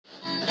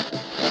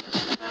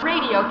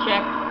Audio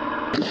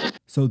check.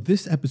 So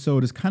this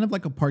episode is kind of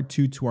like a part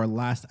two to our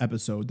last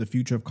episode, The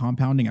Future of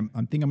Compounding.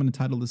 I think I'm going to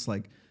title this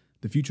like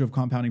The Future of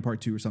Compounding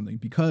Part 2 or something,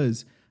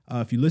 because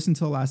if you listen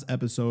to the last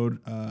episode,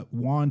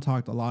 Juan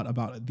talked a lot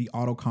about the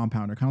auto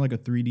compounder, kind of like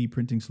a 3D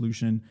printing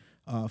solution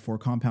for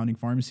compounding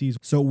pharmacies.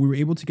 So we were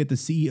able to get the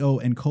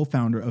CEO and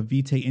co-founder of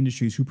Vitae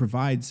Industries, who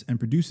provides and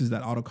produces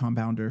that auto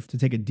compounder, to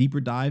take a deeper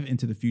dive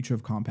into the future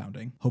of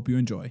compounding. Hope you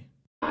enjoy.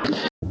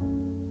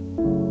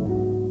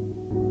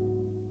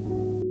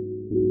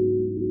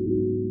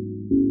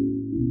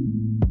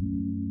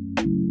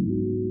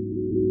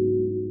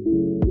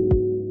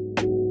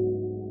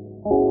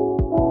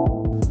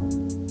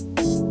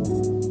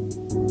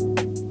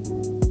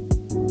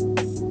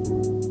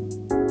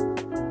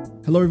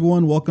 Hello,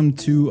 everyone. Welcome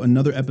to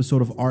another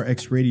episode of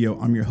RX Radio.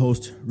 I'm your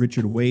host,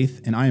 Richard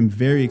Waith, and I am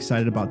very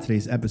excited about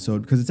today's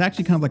episode because it's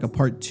actually kind of like a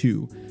part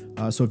two.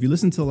 So if you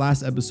listened to the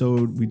last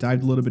episode, we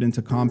dived a little bit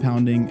into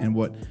compounding and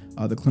what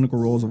the clinical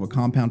roles of a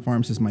compound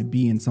pharmacist might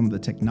be and some of the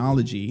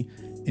technology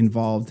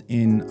involved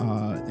in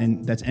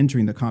and that's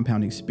entering the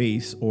compounding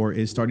space or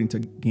is starting to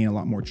gain a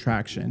lot more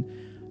traction.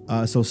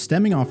 So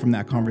stemming off from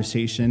that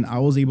conversation, I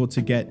was able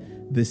to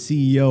get the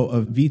CEO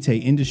of Vitae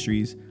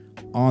Industries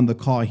on the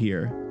call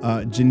here,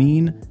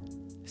 Janine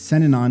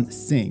Senanan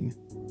Singh,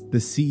 the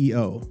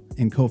CEO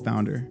and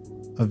co-founder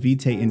of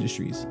Vitae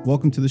Industries.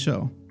 Welcome to the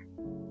show.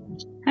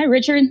 Hi,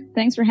 Richard.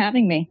 Thanks for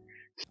having me.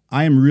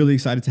 I am really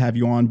excited to have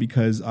you on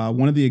because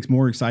one of the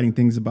more exciting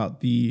things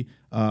about the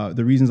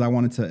reasons I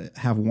wanted to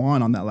have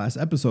Juan on that last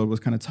episode was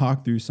kind of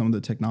talk through some of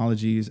the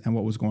technologies and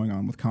what was going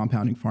on with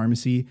compounding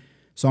pharmacy.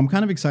 So I'm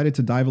kind of excited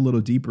to dive a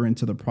little deeper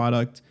into the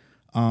product,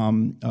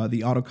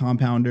 the auto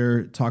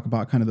compounder, talk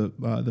about kind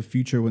of the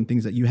future when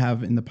things that you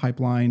have in the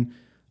pipeline,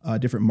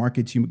 different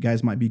markets you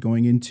guys might be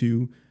going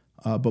into.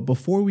 But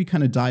before we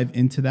kind of dive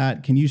into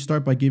that, can you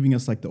start by giving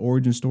us like the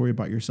origin story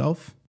about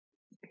yourself?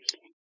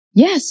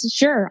 Yes,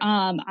 sure.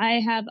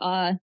 I have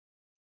a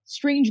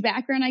strange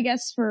background, I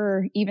guess,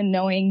 for even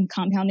knowing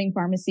compounding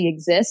pharmacy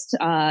exists.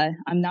 I'm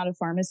not a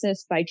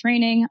pharmacist by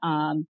training.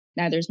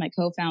 Neither is my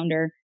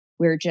co-founder.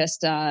 We're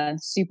just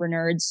super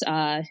nerds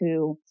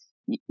who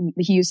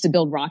he used to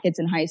build rockets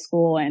in high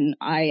school, and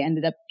I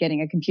ended up getting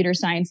a computer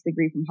science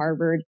degree from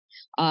Harvard,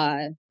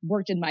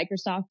 worked in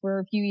Microsoft for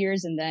a few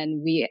years, and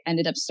then we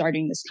ended up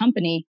starting this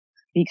company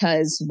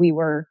because we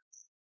were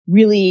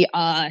really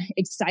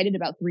excited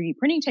about 3D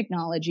printing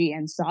technology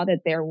and saw that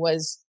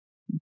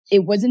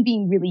it wasn't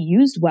being really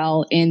used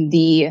well in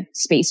the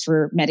space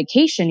for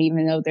medication,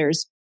 even though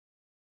there's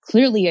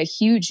clearly a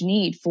huge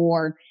need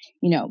for,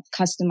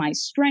 customized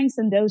strengths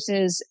and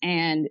doses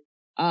and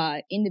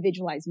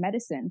individualized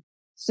medicine.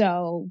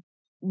 So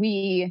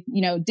we,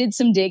 did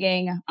some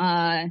digging,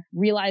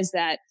 realized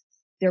that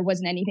there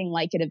wasn't anything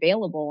like it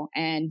available,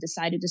 and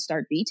decided to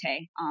start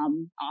Vitae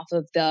off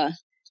of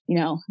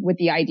with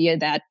the idea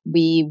that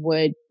we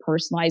would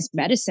personalize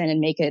medicine and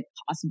make it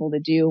possible to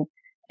do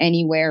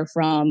anywhere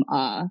from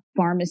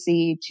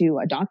pharmacy to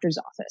a doctor's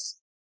office.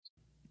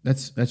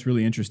 That's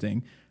really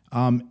interesting.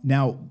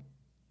 Now,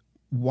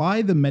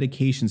 why the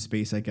medication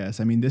space, I guess?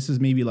 I mean, this is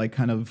maybe like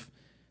kind of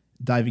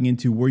diving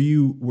into, were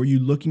you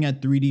looking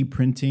at 3D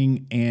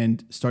printing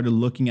and started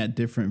looking at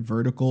different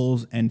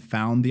verticals and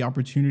found the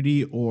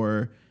opportunity,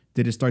 or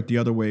did it start the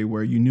other way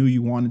where you knew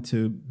you wanted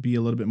to be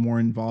a little bit more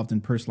involved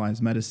in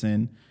personalized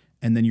medicine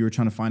and then you were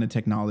trying to find a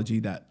technology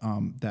that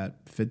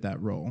fit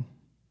that role?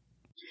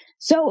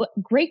 So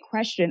great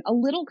question. A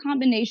little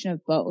combination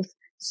of both.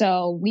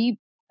 So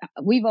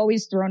we've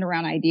always thrown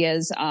around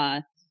ideas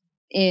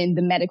in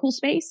the medical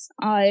space,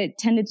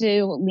 tended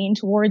to lean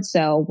towards.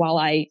 So while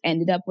I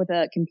ended up with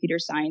a computer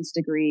science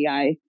degree,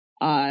 I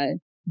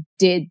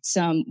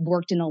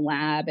worked in a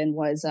lab and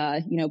was,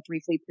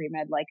 briefly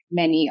pre-med like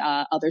many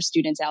other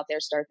students out there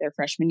start their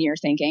freshman year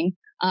thinking,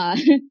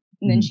 and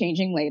then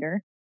changing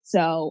later.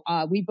 So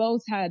we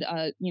both had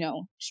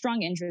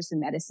strong interest in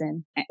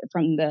medicine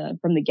from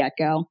the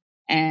get-go.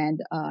 And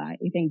I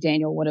think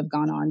Daniel would have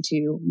gone on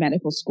to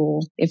medical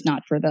school if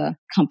not for the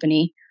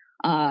company.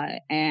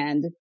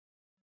 And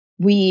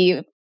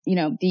we,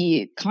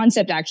 the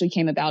concept actually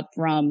came about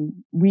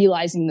from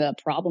realizing the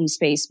problem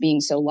space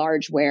being so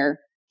large, where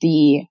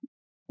the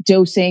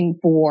dosing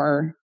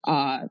for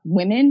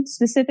women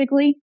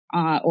specifically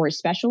or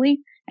especially,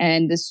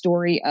 and the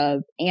story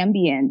of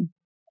Ambien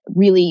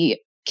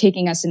really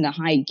kicking us into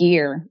high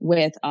gear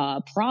with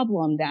a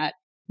problem that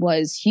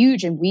was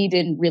huge, and we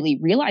didn't really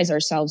realize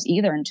ourselves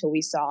either until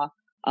we saw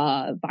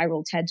a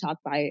viral TED Talk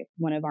by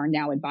one of our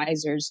now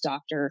advisors,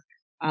 Dr.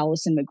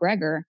 Alison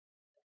McGregor,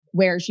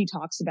 where she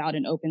talks about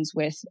and opens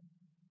with,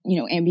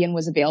 Ambien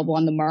was available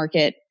on the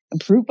market,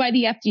 approved by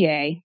the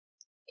FDA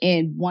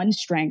in one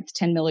strength,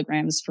 10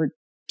 milligrams for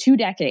 2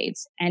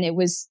 decades. And it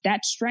was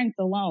that strength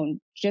alone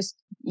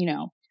just,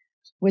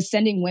 was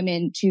sending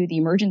women to the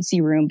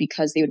emergency room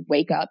because they would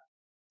wake up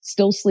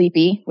still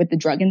sleepy with the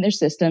drug in their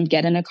system,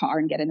 get in a car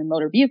and get in a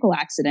motor vehicle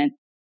accident,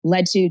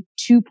 led to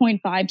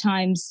 2.5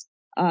 times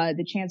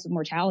the chance of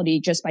mortality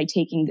just by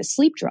taking the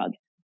sleep drug.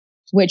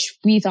 which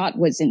we thought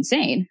was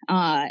insane.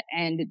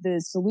 And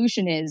the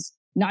solution is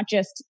not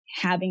just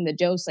having the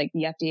dose like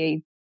the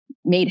FDA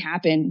made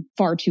happen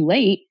far too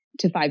late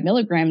to 5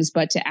 milligrams,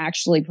 but to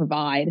actually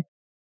provide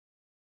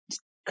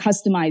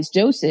customized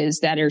doses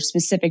that are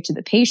specific to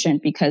the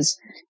patient, because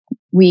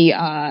we,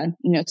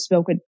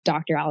 spoke with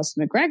Dr. Alice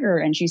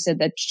McGregor, and she said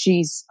that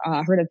she's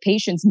heard of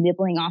patients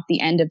nibbling off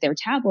the end of their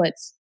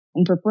tablets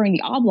and preferring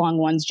the oblong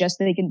ones just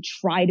so they can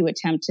try to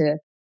attempt to,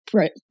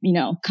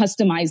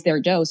 customize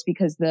their dose,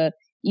 because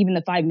even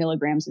the 5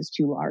 milligrams is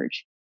too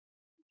large.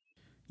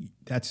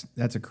 That's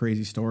a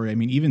crazy story. I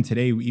mean, even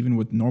today, even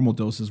with normal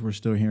doses, we're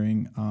still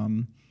hearing,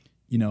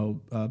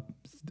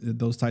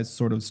 those types of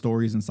sort of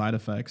stories and side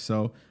effects.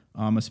 So,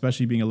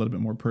 especially being a little bit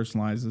more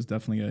personalized is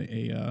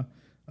definitely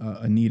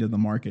a need of the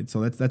market.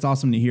 So that's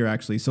awesome to hear,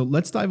 actually. So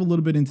let's dive a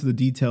little bit into the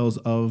details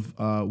of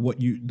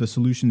the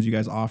solutions you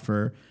guys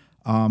offer.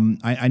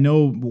 I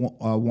know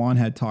Juan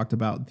had talked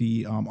about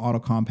the auto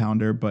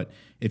compounder, but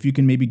if you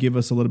can maybe give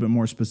us a little bit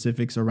more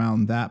specifics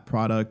around that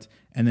product,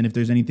 and then if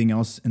there's anything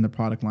else in the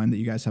product line that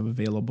you guys have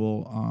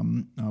available,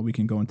 we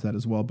can go into that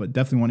as well. But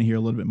definitely want to hear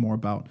a little bit more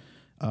about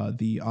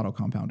the auto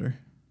compounder.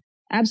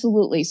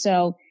 Absolutely.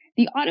 So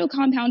the auto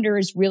compounder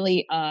is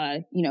really,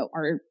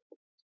 our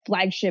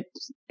flagship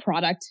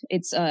product.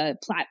 It's a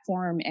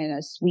platform and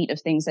a suite of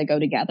things that go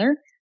together.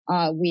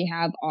 We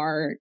have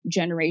our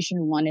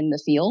generation 1 in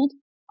the field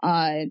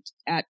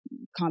at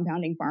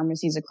compounding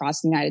pharmacies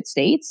across the United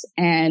States.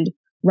 And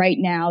right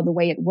now, the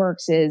way it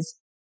works is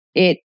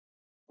it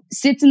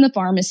sits in the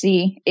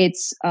pharmacy.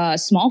 It's a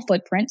small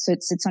footprint, so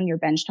it sits on your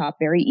benchtop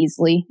very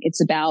easily.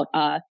 It's about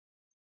 1.5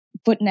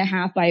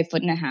 feet by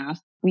 1.5 feet.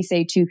 We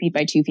say 2 feet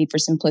by 2 feet for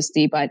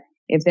simplicity, but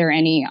if there are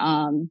any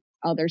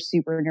other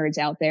super nerds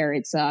out there,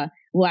 it's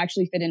will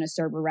actually fit in a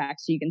server rack,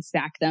 so you can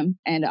stack them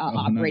and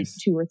operate nice.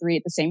 2 or 3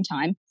 at the same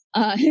time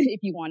if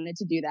you wanted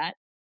to do that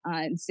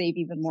and save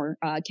even more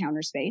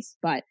counter space.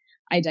 But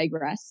I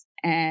digress.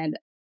 And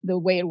the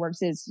way it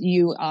works is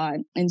you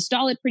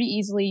install it pretty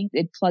easily.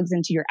 It plugs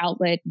into your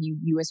outlet, you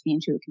USB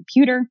into a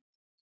computer.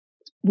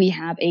 We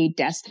have a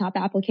desktop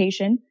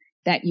application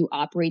that you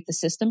operate the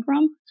system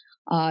from.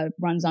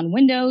 Runs on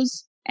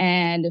Windows,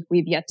 and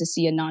we've yet to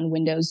see a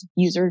non-Windows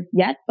user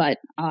yet, but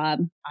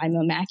I'm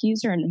a Mac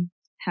user and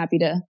happy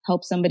to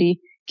help somebody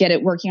get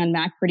it working on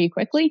Mac pretty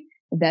quickly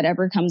if that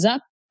ever comes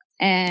up.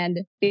 And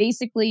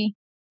basically,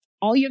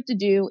 all you have to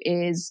do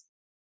is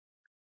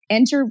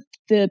enter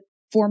the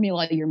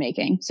formula you're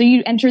making. So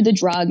you enter the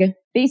drug,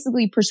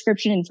 basically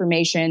prescription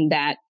information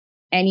that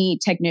any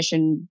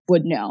technician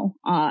would know.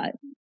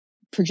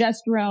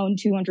 Progesterone,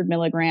 200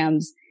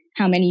 milligrams,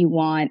 how many you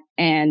want,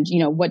 and,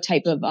 what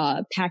type of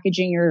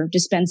packaging you're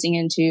dispensing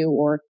into,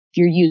 or if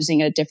you're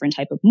using a different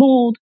type of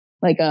mold,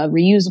 like a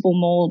reusable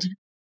mold,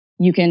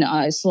 you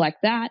can select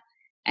that.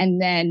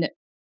 And then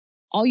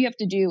all you have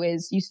to do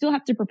is you still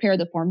have to prepare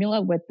the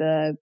formula with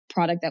the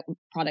product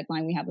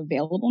line we have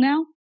available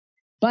now,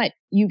 but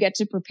you get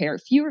to prepare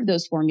fewer of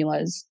those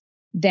formulas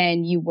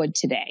than you would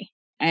today.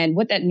 And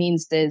what that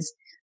means is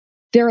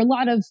there are a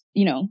lot of,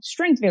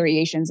 strength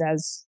variations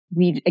as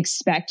we'd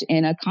expect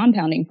in a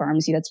compounding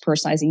pharmacy that's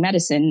personalizing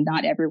medicine.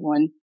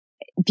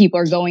 People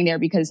are going there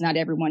because not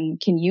everyone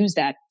can use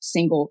that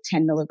single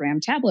 10 milligram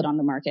tablet on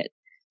the market.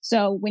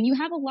 So when you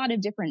have a lot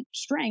of different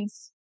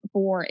strengths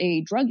for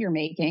a drug you're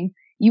making,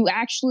 you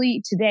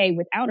actually today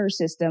without our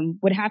system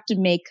would have to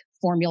make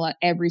formula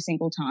every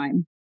single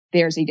time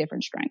there's a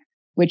different strength,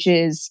 which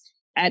is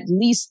at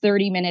least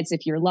 30 minutes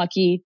if you're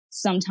lucky,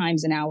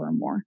 sometimes an hour or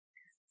more.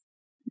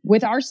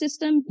 With our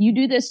system, you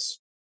do this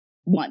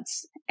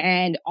once,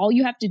 and all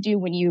you have to do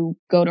when you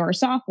go to our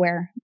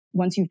software,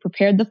 once you've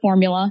prepared the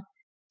formula,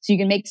 so you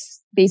can make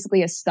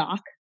basically a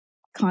stock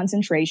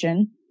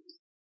concentration,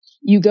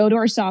 you go to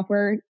our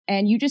software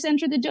and you just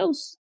enter the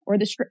dose or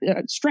the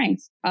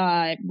strength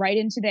right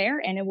into there,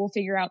 and it will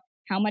figure out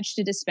how much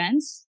to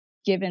dispense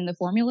given the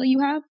formula you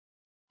have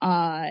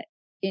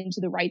into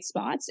the right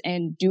spots,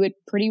 and do it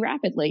pretty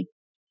rapidly.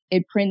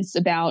 It prints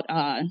about,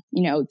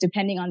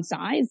 depending on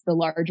size, the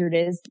larger it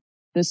is,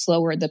 the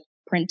slower the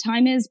print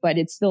time is, but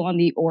it's still on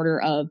the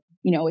order of,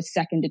 a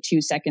second to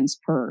 2 seconds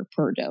per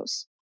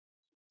dose.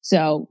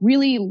 So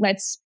really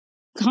lets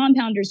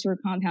compounders who are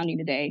compounding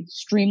today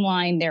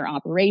streamline their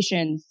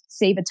operation,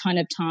 save a ton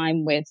of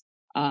time with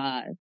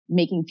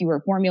making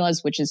fewer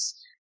formulas, which is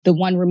the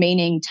one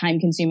remaining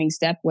time-consuming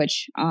step,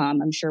 which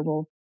I'm sure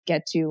we'll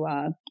get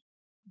to,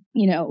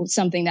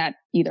 something that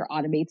either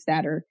automates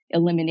that or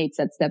eliminates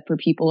that step for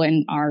people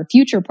in our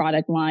future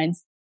product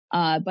lines.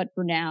 But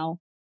for now,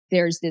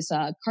 there's this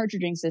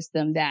cartridging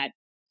system that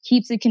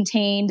keeps it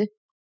contained,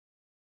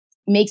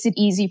 makes it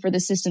easy for the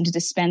system to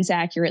dispense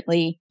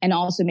accurately, and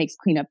also makes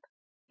cleanup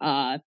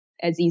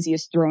as easy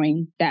as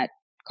throwing that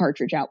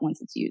cartridge out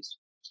once it's used.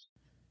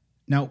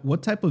 Now,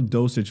 what type of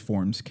dosage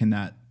forms can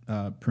that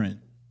print?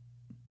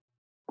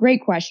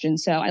 Great question.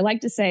 So I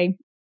like to say,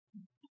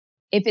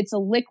 if it's a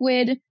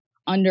liquid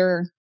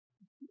under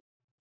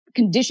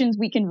conditions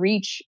we can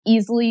reach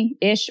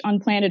easily-ish on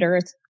planet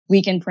Earth,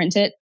 we can print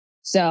it.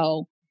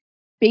 So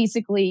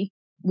basically,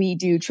 We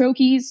do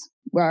troches,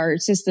 where our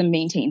system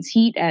maintains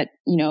heat at,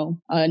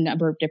 a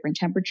number of different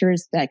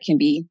temperatures that can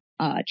be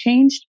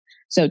changed.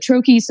 So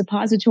troches,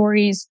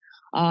 suppositories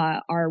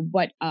are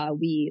what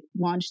we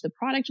launched the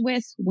product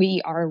with.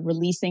 We are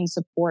releasing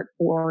support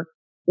for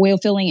oil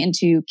filling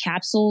into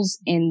capsules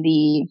in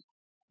the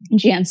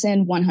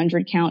Janssen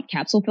 100 count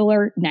capsule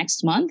filler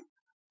next month.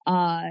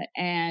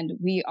 And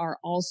we are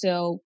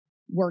also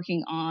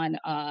working on,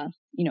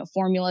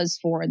 formulas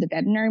for the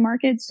veterinary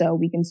market. So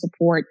we can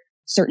support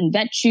certain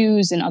vet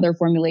chews and other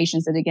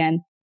formulations that,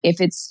 again, if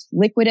it's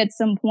liquid at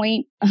some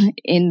point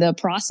in the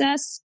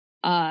process,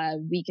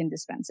 we can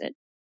dispense it.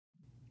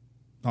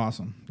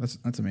 Awesome.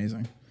 That's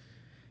amazing.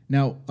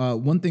 Now,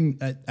 one thing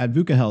at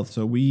VUCA Health,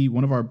 so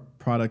one of our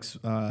products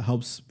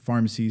helps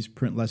pharmacies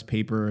print less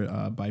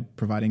paper by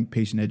providing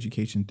patient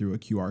education through a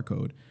QR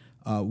code.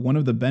 One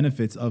of the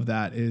benefits of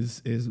that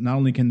is not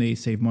only can they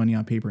save money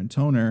on paper and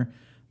toner,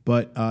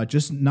 but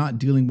just not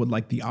dealing with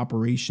like the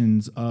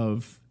operations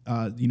of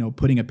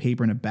putting a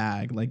paper in a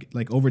bag.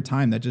 Like over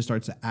time, that just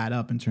starts to add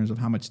up in terms of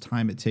how much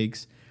time it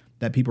takes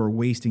that people are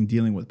wasting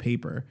dealing with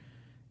paper.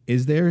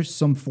 Is there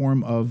some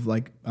form of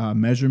like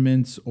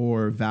measurements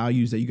or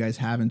values that you guys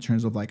have in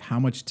terms of like how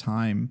much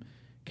time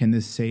can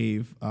this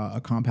save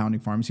a compounding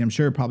pharmacy? I'm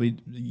sure it probably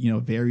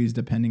varies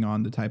depending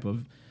on the type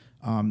of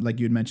like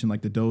you had mentioned,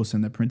 like the dose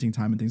and the printing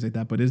time and things like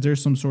that. But is there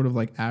some sort of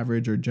like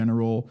average or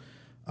general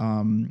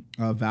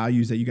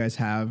values that you guys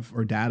have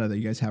or data that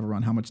you guys have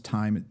around how much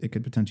time it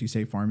could potentially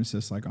save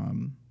pharmacists like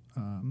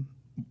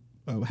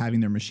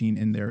having their machine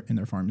in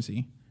their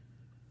pharmacy?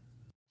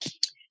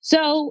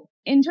 So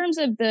in terms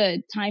of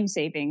the time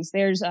savings,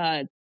 there's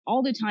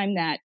all the time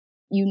that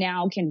you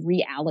now can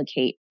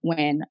reallocate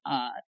when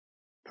a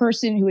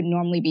person who would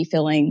normally be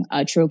filling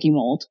a troche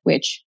mold,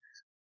 which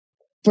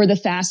for the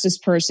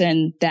fastest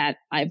person that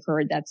I've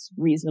heard that's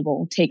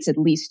reasonable, takes at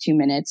least 2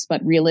 minutes.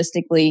 But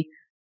realistically,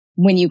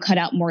 when you cut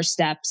out more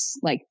steps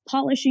like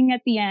polishing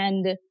at the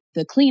end,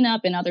 the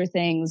cleanup and other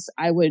things,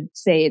 I would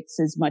say it's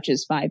as much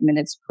as 5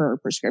 minutes per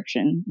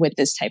prescription with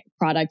this type of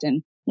product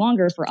and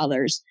longer for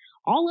others.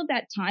 All of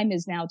that time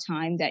is now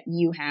time that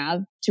you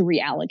have to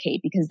reallocate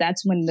because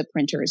that's when the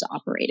printer is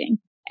operating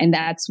and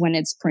that's when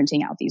it's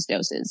printing out these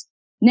doses.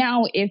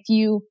 Now, if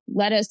you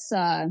let us,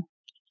 and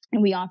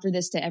we offer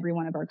this to every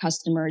one of our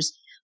customers,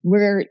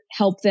 we're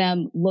help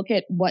them look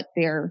at what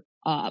their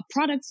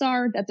products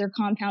are that they're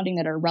compounding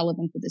that are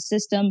relevant for the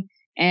system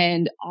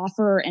and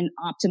offer an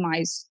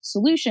optimized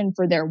solution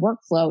for their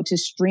workflow to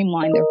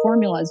streamline their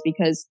formulas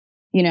because,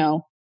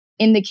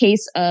 in the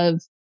case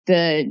of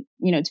the,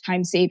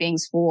 time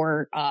savings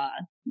for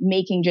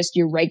making just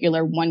your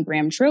regular 1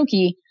 gram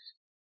troche,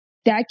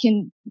 that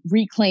can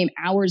reclaim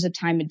hours of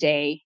time a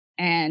day.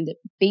 And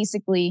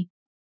basically,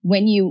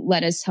 when you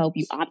let us help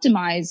you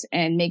optimize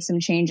and make some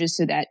changes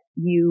so that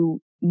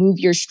you move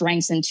your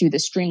strengths into the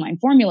streamlined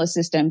formula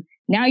system,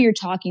 now you're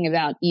talking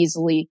about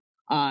easily,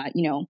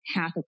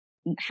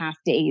 half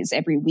days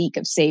every week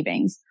of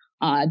savings,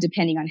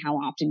 depending on how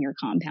often you're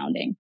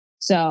compounding.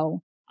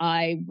 So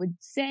I would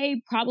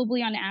say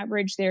probably on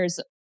average, there's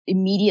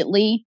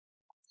immediately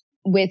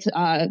with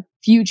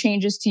few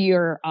changes to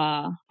your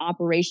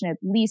operation, at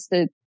least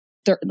a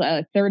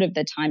third of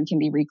the time can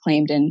be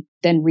reclaimed and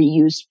then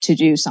reused to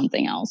do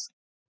something else.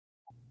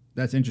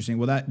 That's interesting.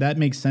 Well, that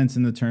makes sense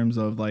in the terms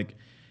of like,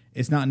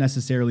 it's not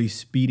necessarily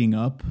speeding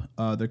up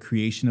the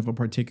creation of a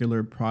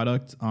particular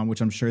product,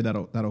 which I'm sure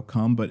that'll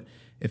come. But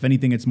if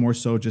anything, it's more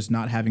so just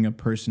not having a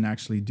person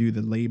actually do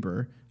the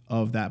labor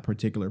of that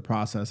particular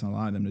process and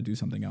allowing them to do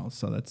something else.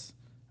 So that's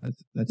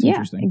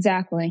interesting. Yeah,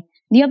 exactly.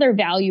 The other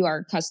value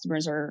our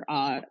customers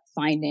are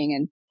finding,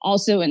 and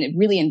also a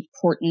really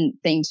important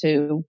thing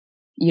to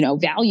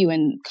value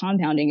in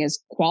compounding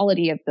is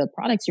quality of the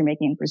products you're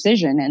making in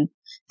precision. And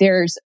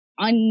there's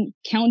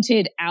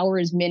uncounted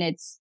hours,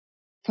 minutes,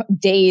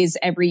 days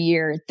every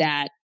year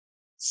that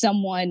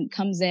someone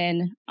comes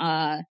in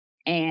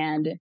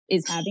and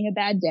is having a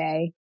bad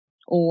day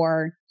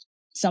or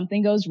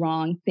something goes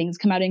wrong, things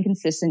come out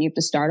inconsistent, you have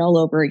to start all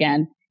over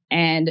again.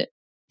 And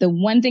the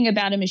one thing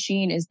about a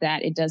machine is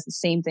that it does the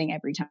same thing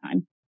every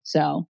time.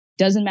 So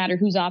doesn't matter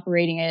who's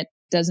operating it,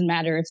 doesn't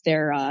matter if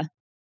they're,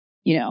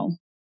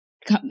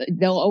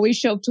 they'll always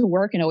show up to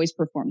work and always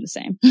perform the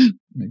same.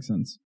 Makes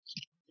sense.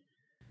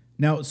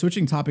 Now,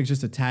 switching topics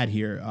just a tad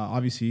here.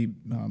 Obviously,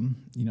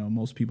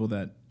 most people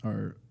that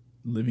are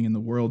living in the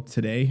world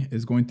today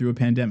is going through a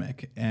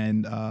pandemic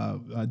and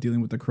dealing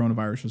with the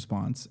coronavirus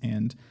response.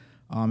 And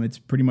it's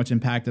pretty much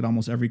impacted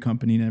almost every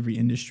company in every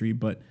industry.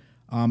 But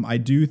I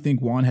do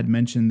think Juan had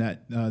mentioned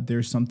that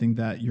there's something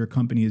that your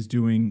company is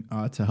doing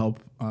to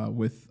help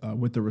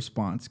with the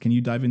response. Can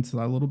you dive into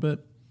that a little bit?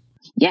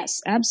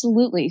 Yes,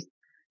 absolutely.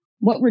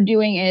 What we're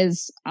doing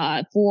is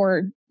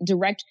for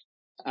direct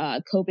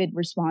COVID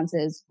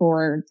responses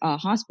for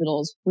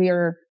hospitals, we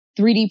are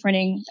 3D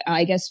printing.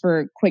 I guess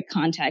for quick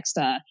context,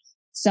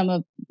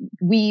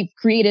 we've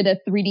created a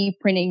 3D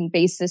printing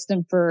based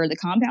system for the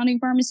compounding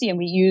pharmacy, and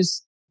we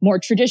use more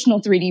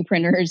traditional 3D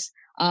printers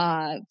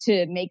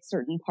to make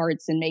certain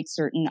parts and make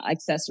certain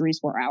accessories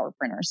for our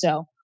printer.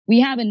 So we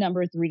have a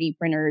number of 3D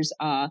printers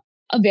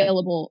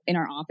available in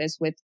our office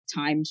with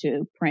time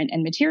to print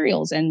and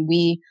materials. And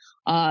we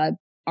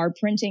are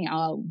printing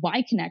a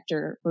Y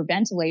connector for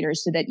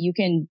ventilators so that you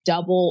can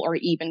double or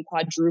even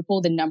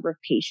quadruple the number of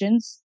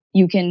patients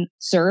you can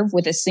serve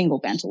with a single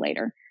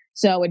ventilator.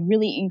 So it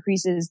really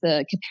increases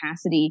the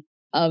capacity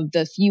of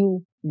the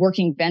few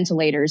working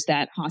ventilators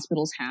that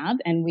hospitals have.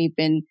 And we've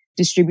been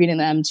distributing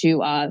them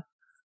to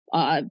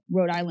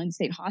Rhode Island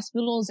state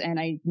hospitals. And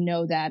I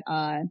know that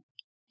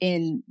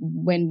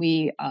when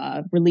we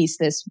released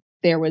this,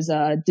 there was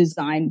a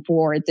design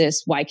for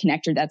this Y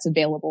connector that's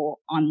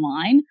available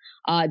online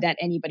that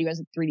anybody who has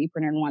a 3D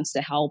printer and wants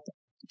to help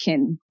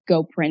can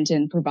go print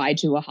and provide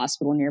to a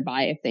hospital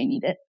nearby if they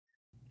need it.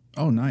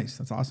 Oh, nice.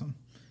 That's awesome.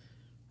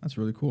 That's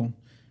really cool.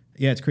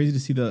 Yeah, it's crazy to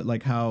see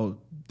how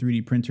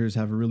 3D printers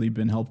have really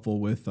been helpful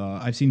with,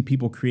 I've seen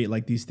people create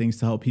like these things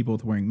to help people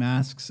with wearing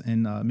masks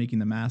and making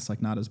the masks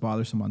like not as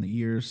bothersome on the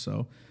ears.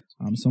 So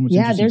so much.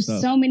 Yeah, there's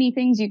stuff. So many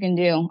things you can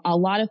do, a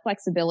lot of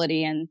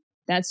flexibility. And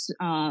that's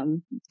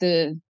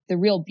the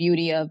real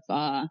beauty of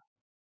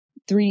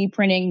 3D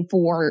printing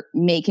for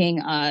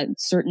making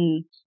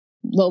certain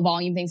low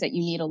volume things that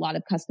you need a lot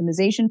of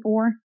customization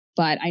for.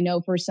 But I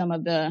know for some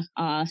of the,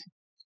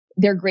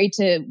 they're great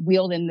to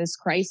wield in this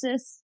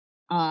crisis.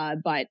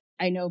 But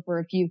I know for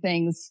a few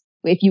things,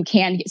 if you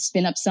can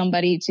spin up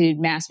somebody to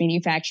mass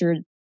manufacture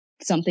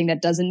something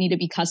that doesn't need to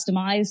be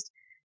customized,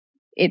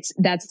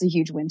 that's a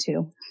huge win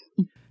too.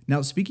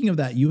 Now, speaking of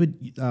that, you had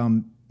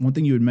one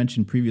thing you had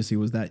mentioned previously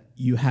was that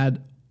you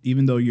had,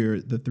 even though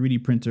you're the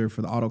 3D printer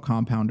for the auto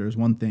compounder is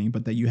one thing,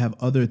 but that you have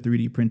other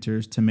 3D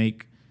printers to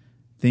make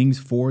things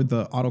for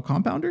the auto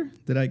compounder.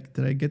 Did I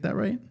get that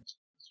right?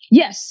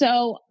 Yes.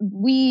 So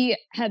we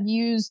have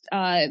used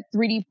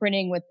 3D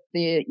printing with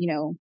the,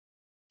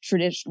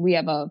 tradition. We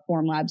have a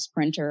Formlabs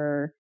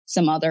printer,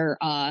 some other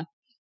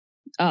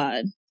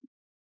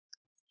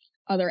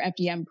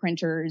FDM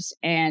printers,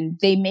 and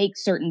they make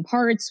certain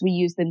parts. We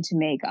use them to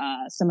make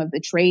some of the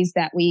trays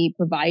that we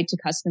provide to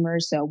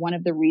customers. So one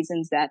of the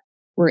reasons that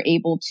we're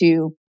able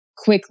to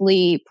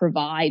quickly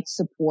provide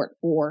support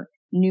for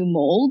new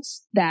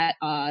molds that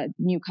a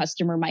new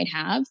customer might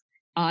have,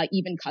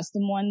 even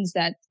custom ones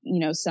that,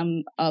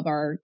 some of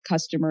our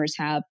customers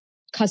have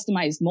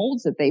customized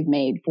molds that they've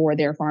made for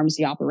their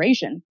pharmacy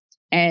operation.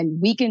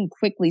 And we can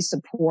quickly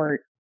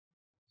support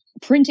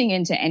printing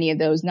into any of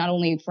those, not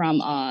only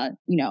from,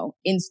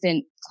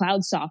 instant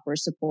cloud software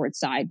support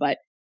side, but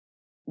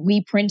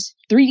we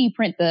 3D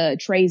print the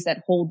trays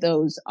that hold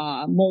those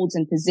molds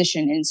in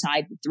position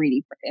inside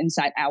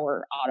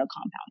our auto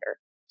compounder,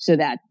 so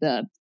that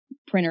the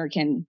printer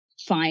can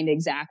find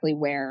exactly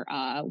where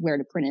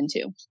to print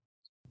into.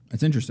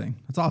 That's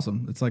interesting. That's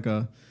awesome. It's like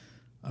a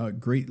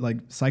great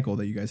cycle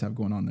that you guys have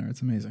going on there.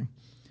 It's amazing.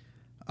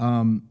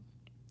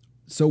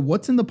 So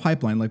what's in the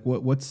pipeline? Like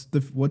what's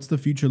the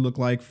future look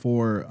like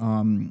for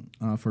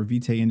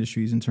Vitae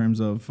Industries in terms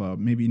of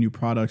maybe new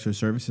products or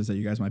services that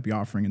you guys might be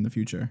offering in the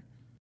future?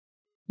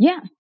 Yeah,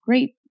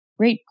 great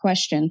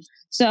question.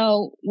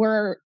 So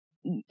we're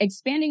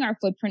expanding our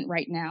footprint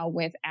right now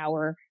with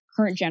our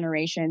current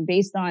generation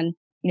based on,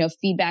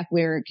 feedback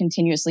we're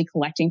continuously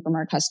collecting from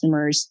our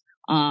customers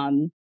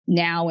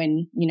now,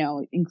 and,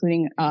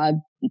 including,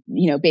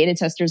 beta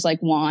testers like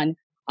Juan,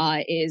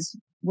 is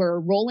we're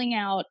rolling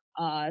out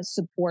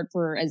support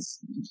for as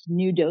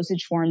new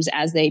dosage forms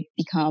as they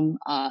become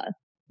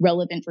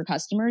relevant for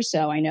customers.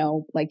 So I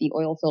know like the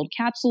oil-filled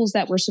capsules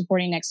that we're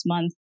supporting next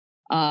month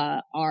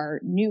are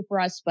new for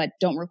us, but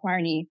don't require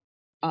any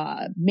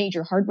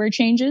major hardware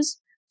changes.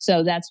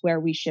 So that's where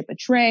we ship a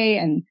tray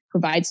and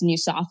provide some new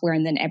software,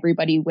 and then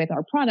everybody with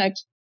our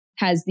product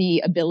has the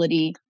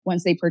ability,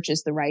 once they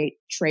purchase the right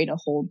tray to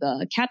hold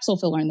the capsule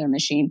filler in their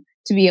machine,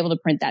 to be able to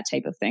print that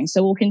type of thing.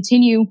 So we'll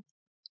continue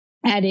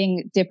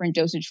adding different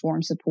dosage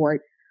form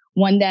support.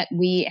 One that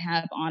we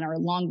have on our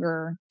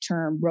longer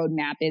term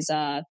roadmap is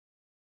a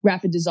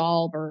rapid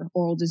dissolve or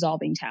oral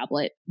dissolving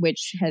tablet,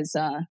 which has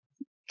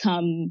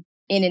come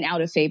in and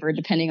out of favor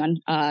depending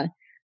on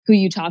who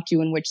you talk to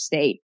in which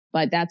state.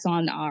 But that's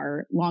on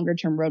our longer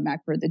term roadmap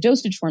for the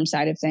dosage form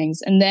side of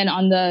things. And then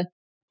on the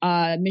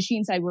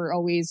machine side, we're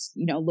always,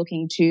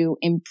 looking to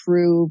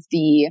improve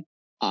the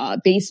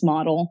base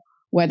model,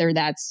 whether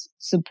that's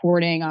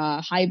supporting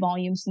a high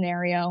volume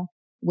scenario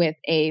with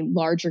a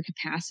larger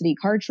capacity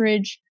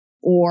cartridge,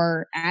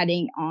 or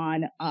adding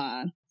on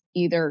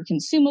either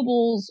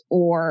consumables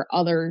or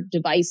other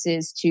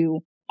devices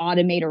to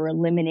automate or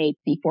eliminate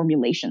the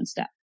formulation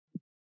step.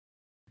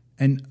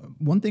 And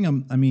one thing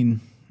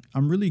I'm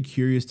really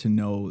curious to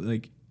know,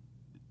 like,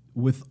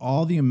 with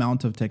all the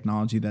amount of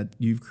technology that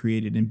you've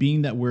created, and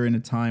being that we're in a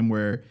time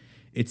where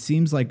it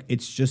seems like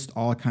it's just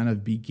all kind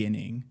of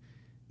beginning,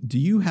 do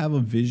you have a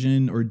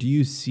vision, or do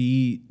you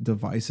see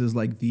devices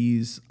like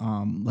these,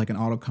 like an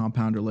auto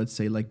compounder, let's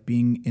say, like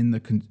being in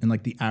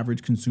the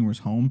average consumer's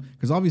home?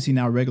 Because obviously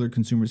now regular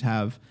consumers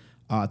have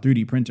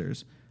 3D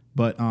printers,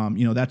 but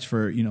that's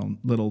for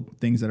little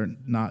things that are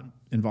not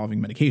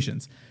involving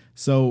medications.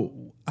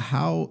 So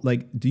how,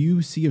 like, do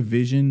you see a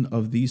vision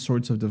of these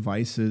sorts of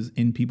devices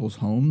in people's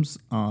homes?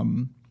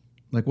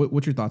 Like,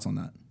 what's your thoughts on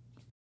that?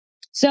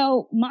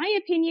 So my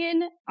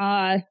opinion,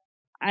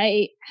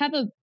 I have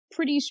a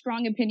pretty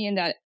strong opinion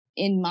that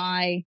in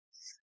my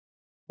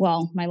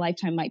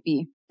lifetime might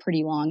be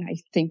pretty long. I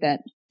think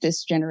that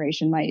this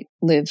generation might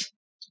live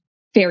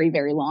very,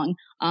 very long.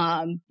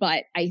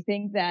 But I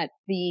think that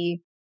the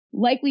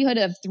likelihood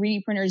of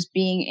 3D printers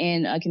being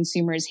in a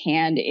consumer's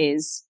hand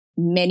is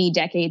many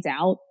decades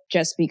out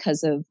just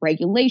because of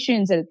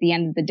regulations. At the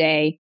end of the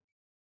day,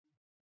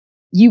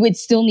 you would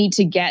still need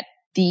to get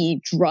the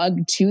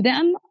drug to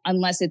them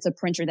unless it's a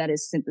printer that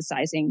is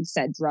synthesizing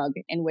said drug,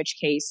 in which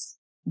case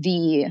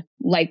the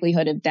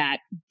likelihood of that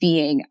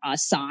being a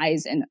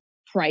size and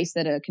price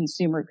that a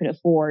consumer could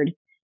afford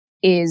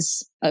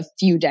is a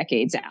few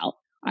decades out,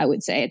 I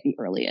would say at the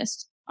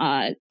earliest.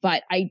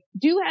 But I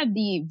do have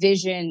the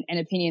vision and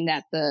opinion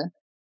that the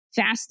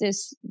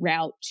fastest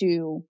route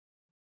to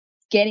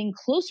getting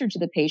closer to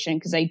the patient,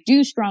 because I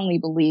do strongly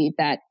believe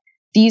that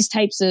these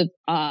types of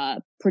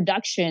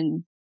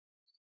production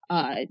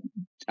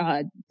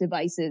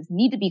devices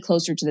need to be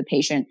closer to the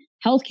patient.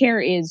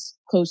 Healthcare is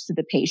close to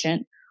the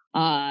patient,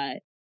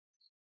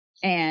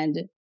 and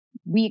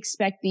we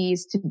expect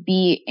these to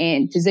be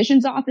in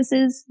physicians'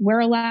 offices where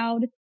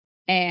allowed,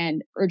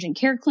 and urgent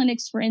care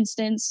clinics, for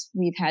instance.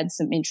 We've had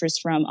some interest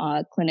from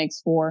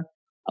clinics for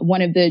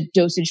one of the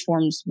dosage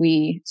forms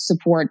we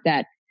support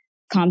that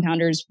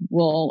compounders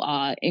will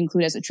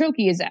include as a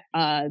troche is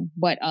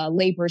what a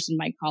layperson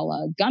might call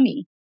a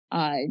gummy.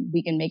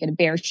 We can make it a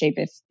bear shape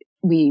if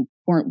we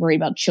weren't worried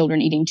about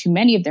children eating too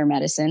many of their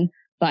medicine,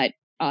 but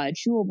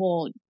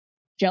chewable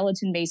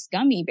gelatin-based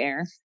gummy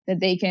bear that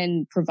they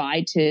can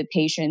provide to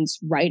patients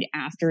right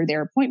after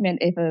their appointment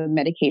if a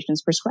medication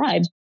is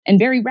prescribed, and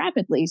very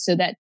rapidly, so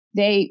that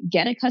they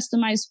get a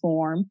customized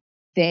form.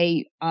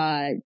 They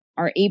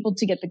are able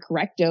to get the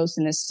correct dose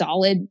in a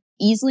solid,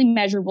 easily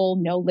measurable,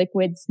 no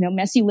liquids, no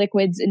messy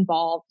liquids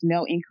involved,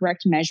 no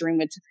incorrect measuring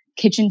with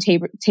kitchen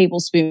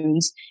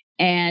tablespoons,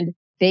 and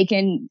they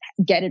can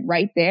get it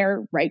right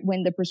there, right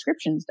when the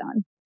prescription's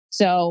done.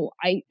 So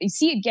I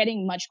see it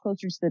getting much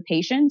closer to the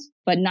patient,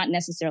 but not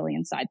necessarily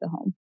inside the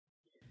home.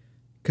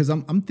 Because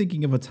I'm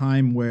thinking of a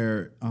time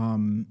where,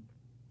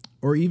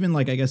 or even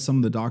like I guess some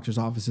of the doctor's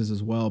offices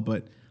as well,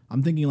 but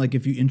I'm thinking like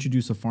if you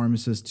introduce a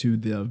pharmacist to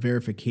the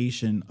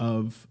verification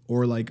of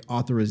or like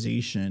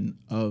authorization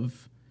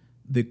of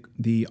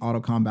the auto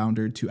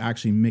compounder to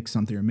actually mix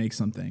something or make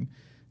something.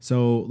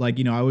 So like,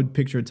 you know, I would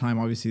picture a time,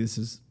 obviously this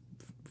is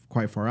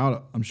quite far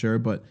out, I'm sure,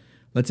 but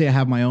let's say I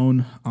have my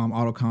own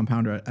auto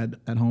compounder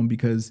at home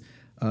because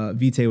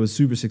Vitae was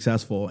super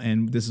successful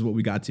and this is what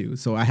we got to.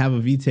 So I have a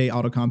Vitae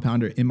auto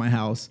compounder in my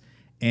house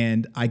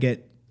and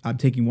I'm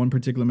taking one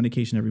particular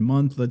medication every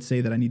month. Let's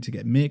say that I need to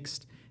get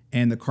mixed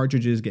and the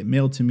cartridges get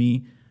mailed to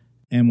me.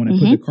 And when I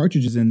put the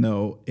cartridges in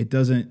though, it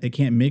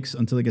can't mix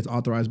until it gets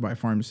authorized by a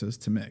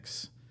pharmacist to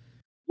mix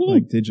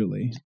like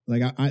digitally.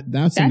 Like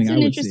that's something I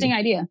would see. That's an interesting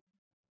idea.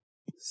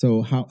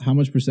 So how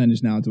much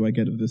percentage now do I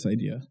get of this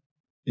idea?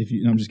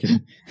 No, I'm just kidding.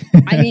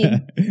 I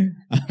mean,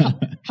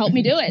 help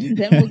me do it.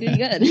 Then we'll do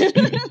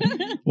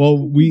good.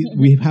 Well,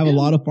 we have a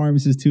lot of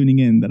pharmacists tuning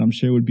in that I'm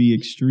sure would be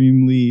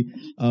extremely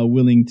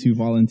willing to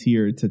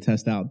volunteer to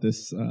test out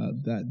this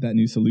that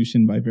new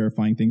solution by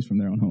verifying things from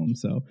their own home.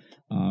 So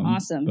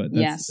awesome. But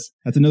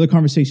that's another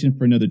conversation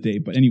for another day.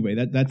 But anyway,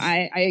 that's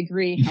I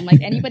agree. I'm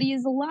like, anybody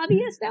is a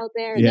lobbyist out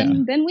there,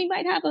 then we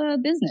might have a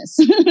business.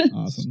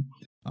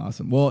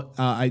 Awesome. Well,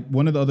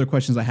 one of the other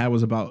questions I had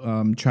was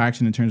about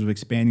traction in terms of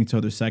expanding to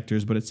other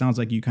sectors, but it sounds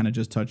like you kind of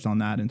just touched on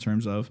that in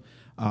terms of,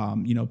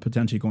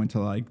 potentially going to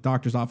like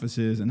doctors'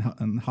 offices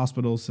and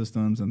hospital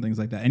systems and things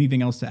like that.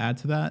 Anything else to add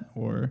to that,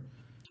 or?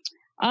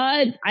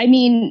 I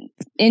mean,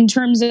 in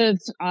terms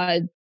of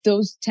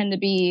those tend to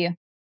be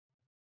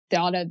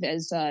thought of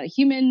as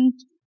human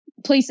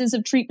places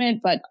of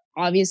treatment, but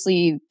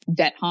obviously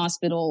vet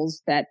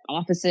hospitals, vet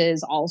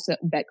offices, also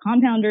vet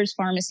compounders,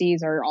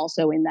 pharmacies are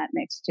also in that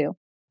mix too.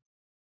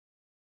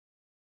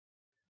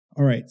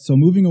 All right. So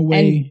moving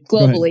away. And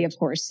globally, of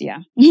course.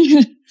 Yeah.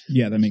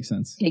 Yeah, that makes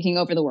sense. Taking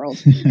over the world.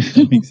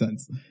 That makes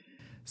sense.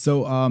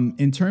 So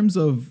in terms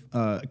of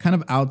kind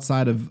of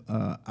outside of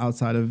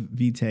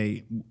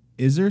Vitae,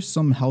 is there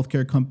some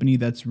healthcare company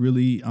that's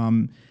really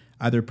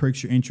either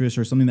perks your interest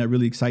or something that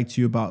really excites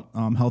you about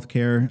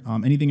healthcare?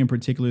 Anything in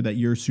particular that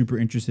you're super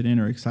interested in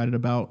or excited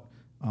about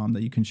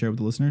that you can share with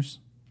the listeners?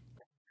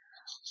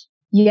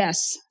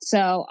 Yes.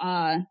 So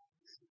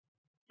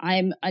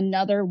I'm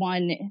another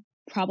one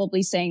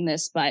probably saying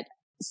this, but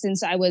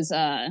since I was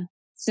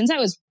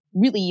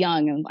really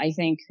young, I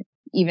think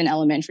even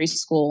elementary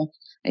school,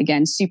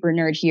 again, super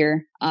nerd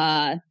here,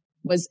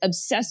 was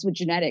obsessed with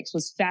genetics,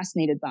 was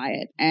fascinated by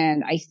it.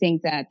 And I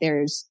think that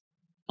there's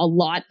a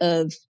lot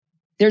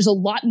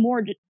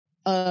more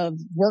of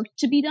work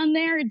to be done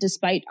there,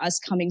 despite us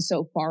coming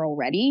so far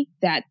already.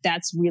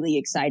 That's really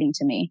exciting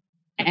to me.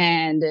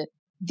 And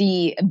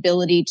the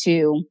ability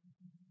to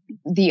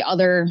the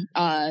other,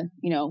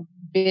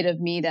 bit of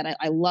me that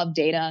I love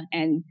data,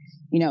 and,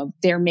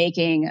 they're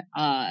making,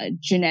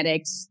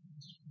 genomics,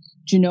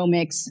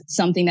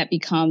 something that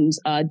becomes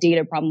a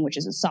data problem, which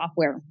is a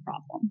software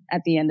problem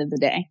at the end of the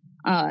day.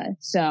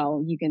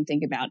 So you can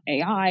think about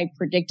AI,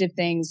 predictive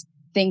things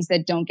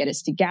that don't get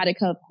us to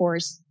Gattaca, of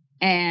course.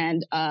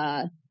 And,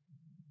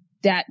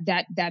 that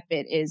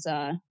bit is,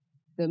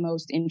 the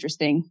most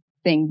interesting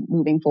thing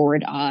moving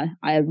forward. I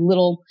have a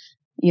little,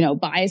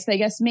 biased, I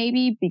guess,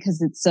 maybe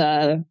because it's,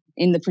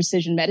 in the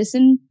precision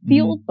medicine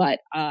field, but,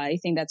 I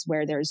think that's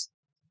where there's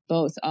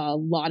both a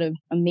lot of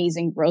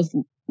amazing growth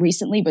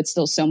recently, but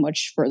still so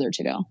much further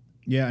to go.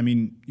 Yeah. I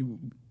mean,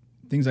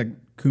 things like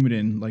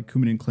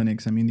Coumadin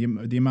clinics. I mean,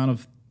 the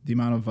amount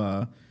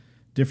of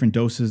different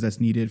doses that's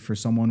needed for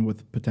someone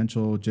with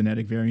potential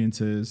genetic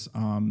variances,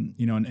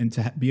 and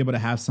to be able to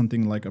have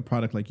something like a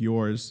product like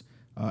yours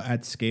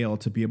at scale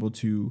to be able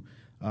to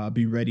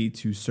be ready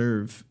to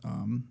serve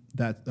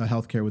that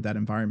healthcare with that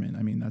environment.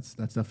 I mean, that's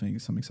definitely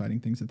some exciting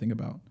things to think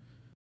about.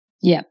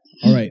 Yeah.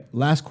 All right.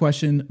 Last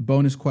question,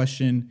 bonus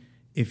question.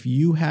 If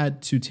you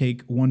had to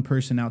take one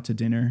person out to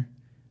dinner,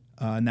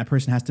 and that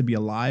person has to be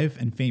alive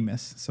and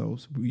famous, so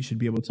we should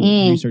be able to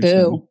research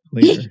them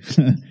later.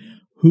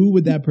 Who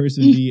would that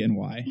person be and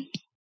why?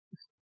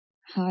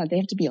 They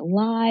have to be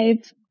alive.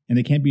 And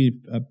they can't be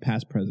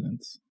past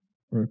presidents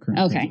or current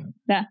president.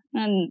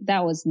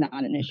 That was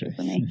not an issue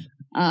for me.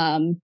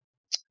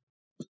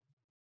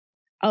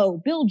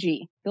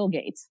 Bill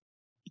Gates.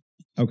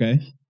 Okay.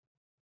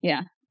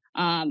 Yeah.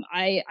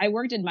 I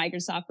worked at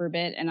Microsoft for a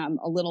bit, and I'm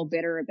a little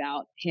bitter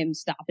about him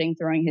stopping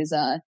throwing his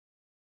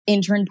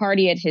intern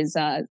party at his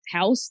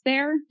house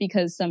there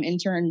because some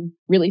intern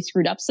really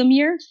screwed up some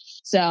year.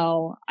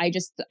 So I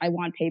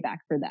want payback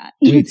for that.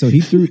 Wait, so he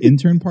threw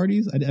intern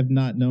parties? I have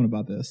not known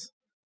about this.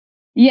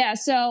 Yeah.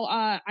 So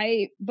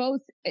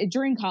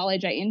during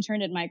college, I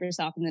interned at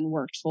Microsoft and then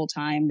worked full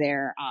time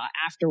there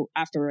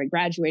after I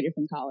graduated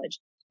from college.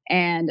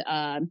 And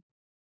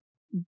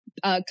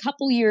a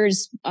couple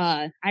years,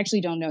 I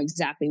actually don't know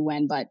exactly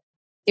when, but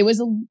it was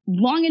a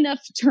long enough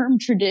term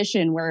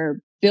tradition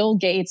where Bill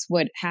Gates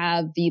would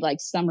have the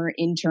summer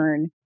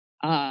intern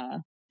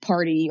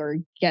party or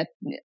get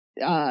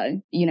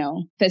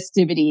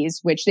festivities,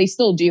 which they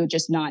still do,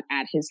 just not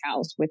at his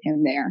house with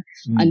him there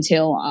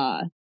until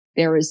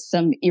there was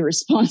some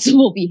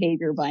irresponsible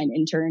behavior by an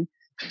intern.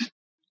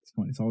 It's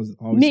funny. It's always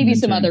maybe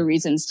some other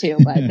reasons too,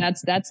 but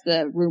that's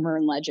the rumor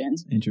and legend.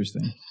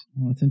 Interesting.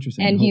 Well, that's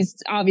interesting. And he's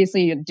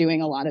obviously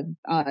doing a lot of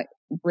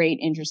great,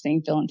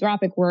 interesting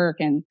philanthropic work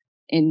and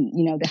in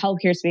the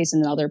healthcare space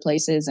and in other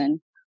places,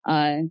 and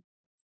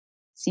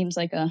seems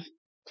like a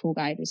cool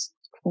guy, just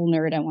cool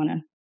nerd I want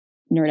to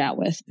nerd out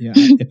with. Yeah.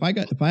 If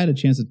I had a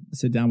chance to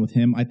sit down with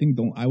him, I think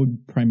I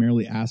would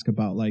primarily ask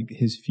about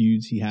his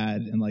feuds he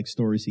had and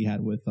stories he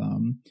had with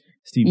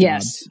Steve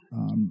Jobs.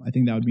 I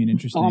think that would be an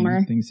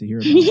interesting thing to hear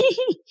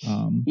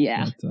about.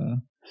 Yeah. But,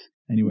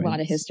 anyway, a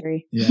lot of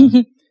history.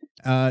 Yeah.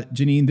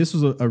 Janine, this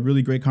was a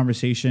really great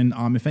conversation.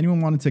 If anyone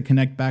wanted to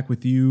connect back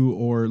with you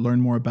or learn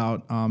more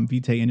about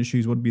Vitae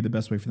Industries, what would be the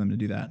best way for them to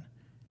do that?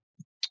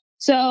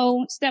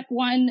 So step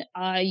one,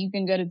 you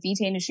can go to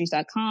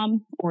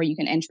vitaeindustries.com, or you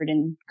can enter it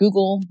in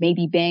Google,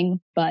 maybe Bing,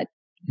 but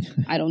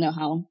I don't know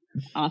how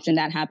often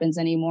that happens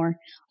anymore.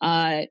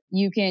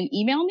 You can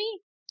email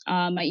me.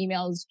 My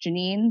email is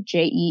Janine,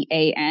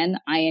 JeAnine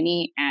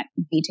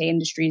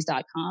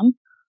 @vitaeindustries.com.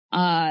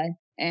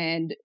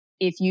 And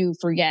if you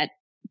forget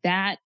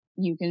that,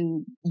 you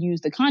can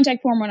use the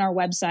contact form on our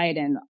website,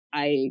 and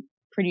I'm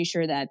pretty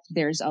sure that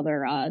there's a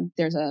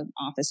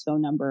office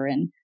phone number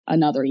and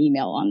another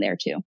email on there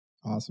too.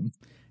 Awesome.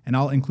 And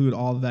I'll include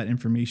all of that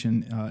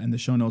information in the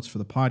show notes for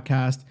the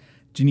podcast.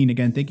 Janine,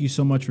 again, thank you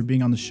so much for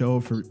being on the show,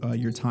 for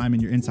your time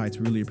and your insights.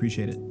 We really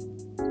appreciate it.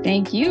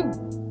 Thank you.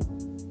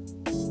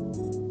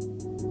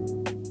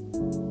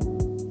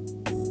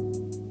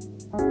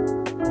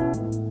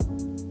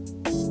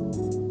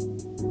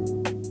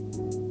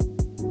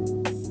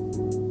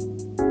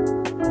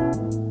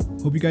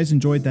 Hope you guys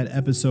enjoyed that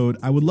episode.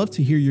 I would love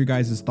to hear your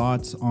guys'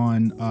 thoughts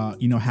on,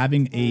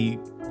 having a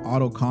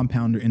auto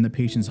compounder in the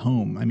patient's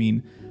home. I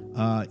mean,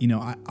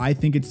 I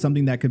think it's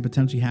something that could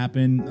potentially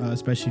happen,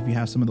 especially if you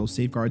have some of those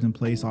safeguards in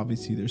place.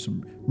 Obviously, there's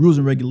some rules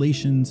and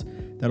regulations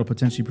that'll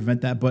potentially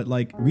prevent that. But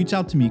reach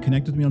out to me,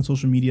 connect with me on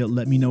social media.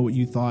 Let me know what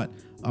you thought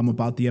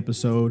about the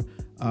episode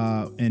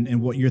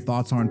and what your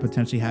thoughts are on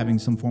potentially having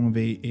some form of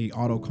a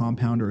auto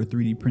compounder or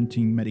 3D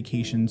printing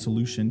medication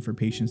solution for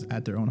patients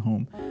at their own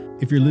home.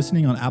 If you're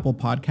listening on Apple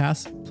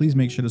Podcasts, please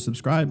make sure to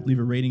subscribe, leave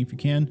a rating if you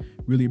can.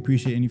 Really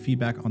appreciate any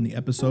feedback on the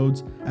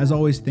episodes. As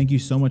always, thank you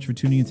so much for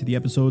tuning into the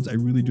episodes. I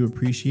really do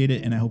appreciate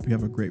it, and I hope you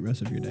have a great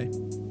rest of your day.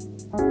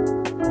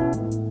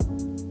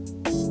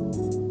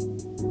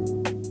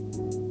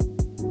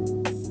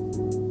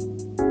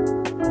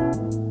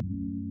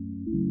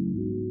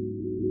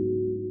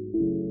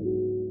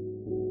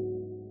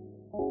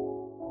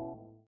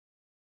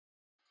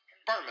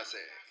 Pharmacy.